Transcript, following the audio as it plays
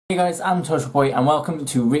Hey guys, I'm Torchwood Boy and welcome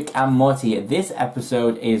to Rick and Morty. This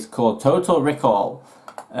episode is called Total Recall.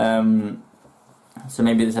 So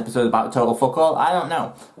maybe this episode is about total fuck all, I don't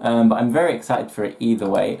know. But I'm very excited for it either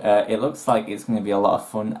way. It looks like it's going to be a lot of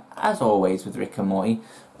fun, as always, with Rick and Morty.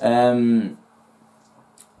 Last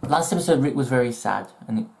episode Rick was very sad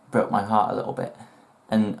and it broke my heart a little bit.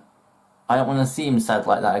 And I don't want to see him sad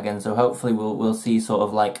like that again, so hopefully we'll see sort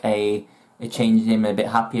of like a change in him, a bit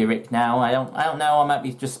happier Rick now. I don't know, I might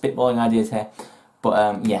be just spitballing ideas here.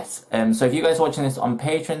 But yes, so if you guys are watching this on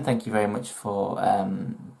Patreon, thank you very much for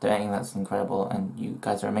donating, that's incredible, and you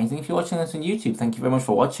guys are amazing. If you're watching this on YouTube, thank you very much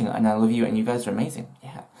for watching, and I love you, and you guys are amazing,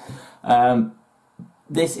 yeah.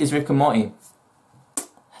 This is Rick and Morty.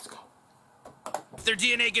 Let's go. If their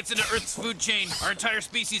DNA gets into Earth's food chain, our entire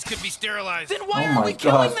species could be sterilized. Then why are we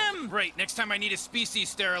killing them? Right, next time I need a species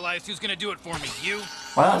sterilized, who's gonna do it for me? You?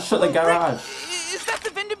 Why not shut the garage? Rick, is that the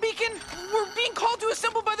Vindibeacon? We're being called to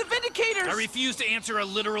assemble by the Vindicators! I refuse to answer a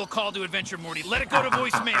literal call to adventure, Morty. Let it go to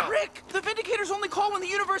voicemail. Rick, the Vindicators only call when the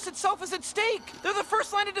universe itself is at stake. They're the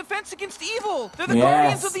first line of defense against evil. They're the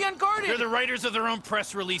guardians of the unguarded. They're the writers of their own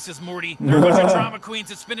press releases, Morty. They're a bunch of drama queens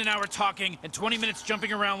that spend an hour talking and 20 minutes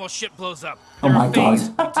jumping around while shit blows up. They're a phase.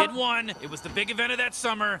 We did one. It was the big event of that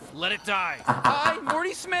summer. Let it die. I,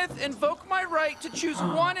 Morty Smith, invoke my right to choose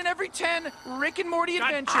one in every 10 Rick and Morty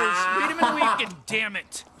adventures. Read them in a week. Fucking damn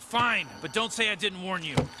it. Fine, but don't say I didn't warn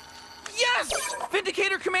you. Yes!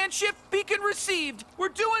 Vindicator command ship, beacon received. We're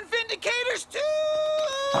doing Vindicators too!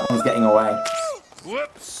 That one's getting away.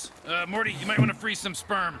 Whoops. Morty, you might want to freeze some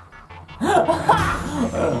sperm.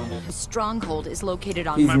 Stronghold is located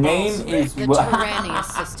on His my name balls. is The Tyrannia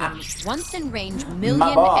system. Once in range,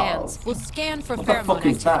 million ants will scan for pheromone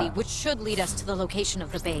activity, which should lead us to the location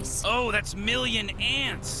of the base. Oh, that's million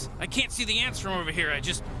ants. I can't see the ants from over here. I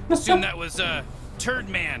just assumed that was, Turd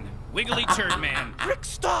Man. Wiggly Turd Man. Rick,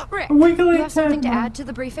 stop! Rick, Wiggly you have something to Turd Man. add to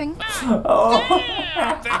the briefing? Damn!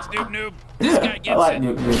 Thanks, Noob Noob. This guy gets I like it.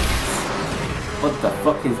 Noob Noob. What the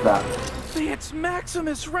fuck is that? It's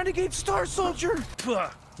Maximus, Renegade Star Soldier!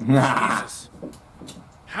 Jesus.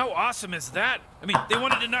 How awesome is that? I mean, they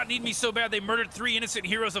wanted to not need me so bad they murdered 3 innocent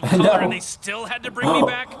heroes of color and they still had to bring me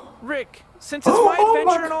back? Rick, since it's my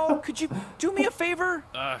adventure and all, could you do me a favor?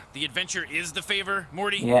 The adventure is the favor,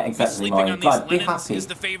 Morty? Yeah, exactly, Sleeping Morty. on these God, be linens happy. is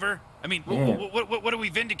the favor? I mean, Yeah. what are we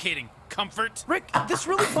vindicating? Comfort? Rick, this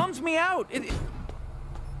really bums me out.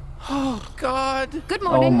 Oh, God. Good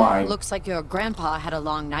morning. Oh my. Looks like your grandpa had a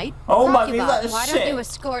long night. Oh my, Talk is about, that why shit? don't you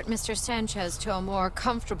escort Mr. Sanchez to a more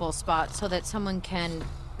comfortable spot so that someone can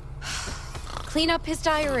clean up his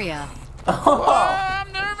diarrhea?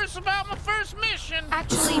 I'm nervous about my first mission.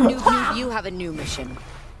 Actually, Noob, you have a new mission.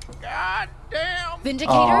 God damn.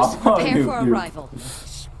 Vindicators, prepare Noob, for Noob. arrival.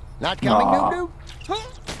 Not coming, Noob Noob?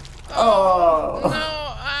 Oh.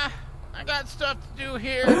 No, I got stuff to do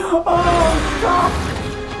here. Oh, God.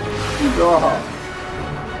 God.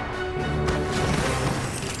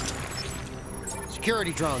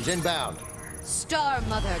 Security drones inbound. Star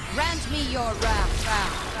Mother, grant me your wrath.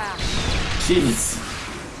 Jeez.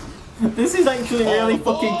 This is actually really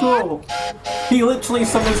fucking cool. He literally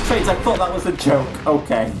summons trains. I thought that was a joke.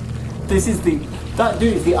 Okay. This is that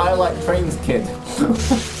dude is the I Like Trains kid.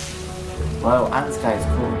 Wow, Ants guy is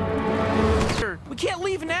cool. We can't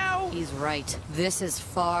leave now. He's right. This is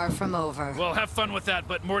far from over. Well, have fun with that,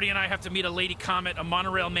 but Morty and I have to meet a lady comet, a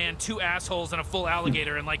monorail man, 2 assholes, and a full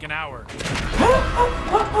alligator in like an hour.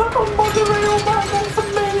 Oh, monorail man, that's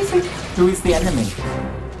amazing. Who is the enemy?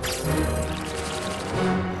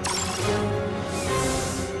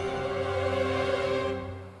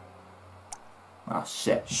 Oh,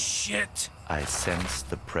 shit. Shit. I sense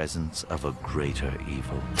the presence of a greater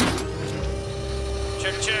evil.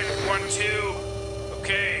 Check, 1, 2.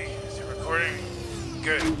 Okay, is it recording?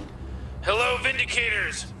 Good. Hello,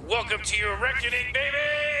 Vindicators. Welcome to your reckoning,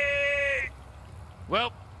 baby!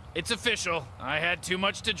 Well, it's official. I had too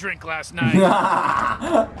much to drink last night.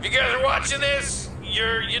 If you guys are watching this,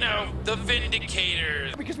 you're, the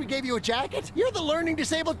Vindicators. Because we gave you a jacket? You're the learning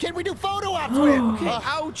disabled kid we do photo ops with. Okay,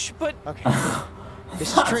 ouch, but... Okay.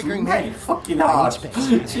 This is triggering Hey, me. fucking I hard. need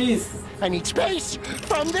space. Jeez. I need space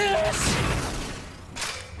from this.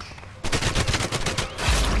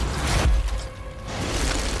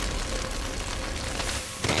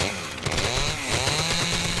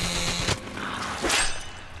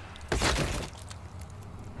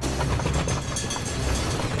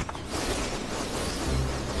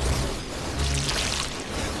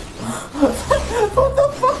 What the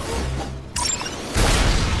fuck?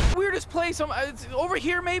 place. It's over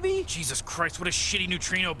here, maybe? Jesus Christ, what a shitty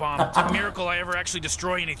neutrino bomb. It's a miracle I ever actually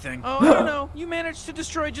destroy anything. Oh, I don't know. You managed to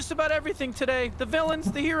destroy just about everything today. The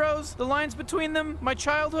villains, the heroes, the lines between them, my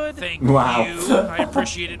childhood. Thank Wow. you. I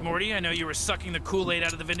appreciate it, Morty. I know you were sucking the Kool-Aid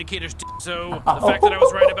out of the Vindicators, so the fact that I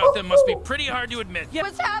was right about them must be pretty hard to admit. It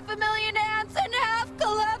was 500,000 ants and half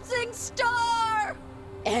collapsing star!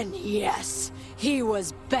 And yes, he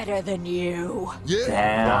was better than you. Yeah.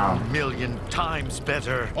 Damn. 1,000,000 times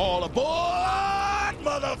better. All aboard,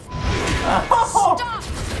 mother... Stop!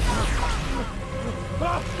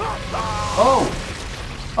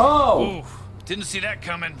 Oh! Ooh, didn't see that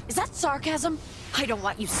coming. Is that sarcasm? I don't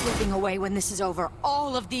want you slipping away when this is over.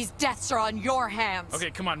 All of these deaths are on your hands.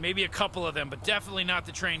 Okay, come on, maybe a couple of them, but definitely not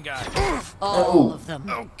the train guy. All of them.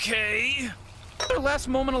 Okay. Their last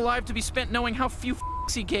moment alive to be spent knowing how few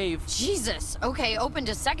f***s he gave. Jesus. Okay, open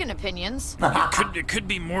to second opinions. It could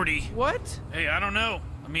be Morty. What? Hey, I don't know.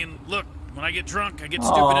 I mean, look, when I get drunk, I get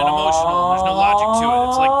stupid and emotional. There's no logic to it.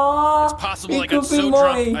 It's like, it's possible I got so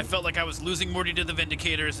drunk, I felt like I was losing Morty to the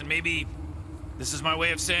Vindicators, and maybe this is my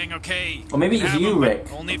way of saying, okay. Or maybe you it's can have you, him, but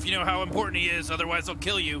Rick. Only if you know how important he is, otherwise I'll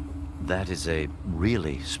kill you. That is a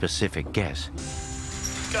really specific guess.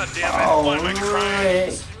 God damn it, Oh, why am I crying? Rick.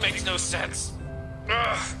 This makes no sense.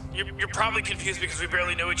 Ugh, you're probably confused because we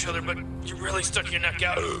barely know each other, but you really stuck your neck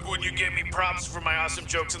out when you gave me props for my awesome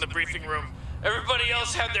jokes in the briefing room. Everybody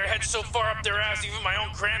else had their heads so far up their ass, even my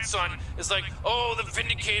own grandson is like, oh, the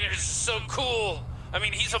Vindicators are so cool. I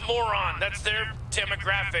mean, he's a moron. That's their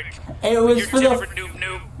demographic. It was You're for the... different,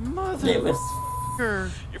 noob. Mother... It was...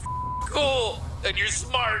 You're cool, and you're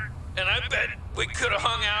smart, and I bet we could have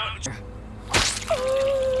hung out.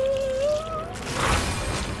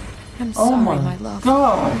 I'm Oh sorry, my my love.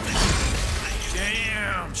 god!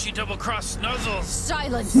 Damn, she double-crossed Snuzzles.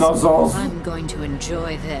 Silence! Snuzzles. I'm going to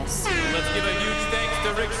enjoy this. Let's give a huge thanks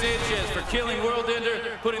to Rick Sanchez for killing World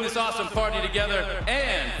Ender, putting this awesome party together,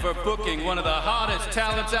 and for booking one of the hottest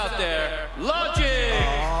talents out there, Logic!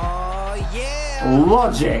 Oh, yeah.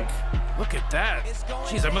 Logic. Look at that.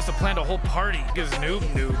 Jeez, I must have planned a whole party. Because noob.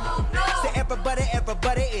 So everybody,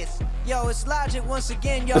 it's Logic once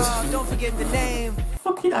again, y'all. Don't forget the name.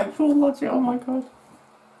 Fucking actual Logic, oh my god.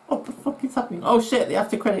 What the fuck is happening? Oh shit, the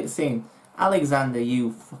after credit scene. Alexander,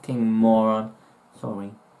 you fucking moron.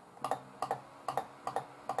 Sorry.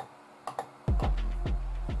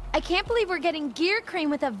 I can't believe we're getting gear crane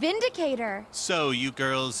with a Vindicator. So, you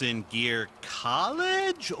girls in gear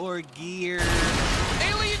college or gear...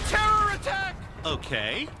 Alien terror attack!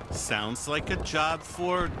 Okay, sounds like a job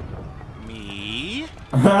for... me.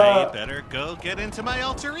 I better go get into my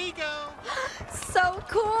alter ego. So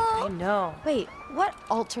cool! I know. Wait, what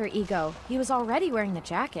alter ego? He was already wearing the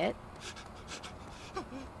jacket.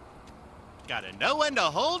 Gotta know when to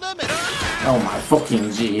hold him and... Oh my fucking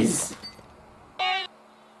jeez.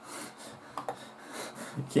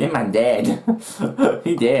 Him man dead.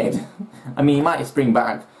 He dead. I mean, he might spring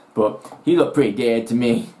back, but he looked pretty dead to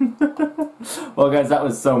me. Well guys, that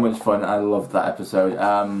was so much fun. I loved that episode.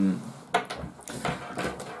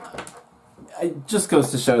 It just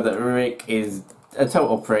goes to show that Rick is a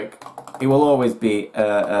total prick. He will always be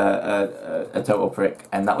a total prick,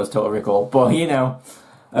 and that was total Rick all. But you know,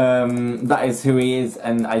 that is who he is,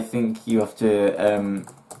 and I think you have to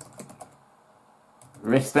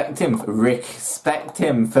respect him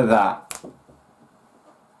for that.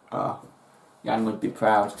 Oh, yeah, I'm going to be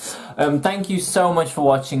proud. Thank you so much for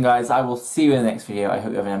watching, guys. I will see you in the next video. I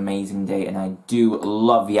hope you have an amazing day, and I do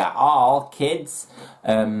love ya all, kids.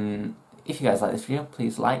 If you guys like this video,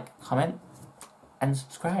 please like, comment, and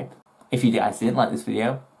subscribe. If you guys didn't like this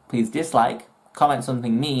video, please dislike, comment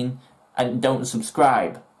something mean, and don't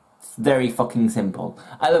subscribe. It's very fucking simple.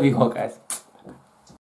 I love you all, guys.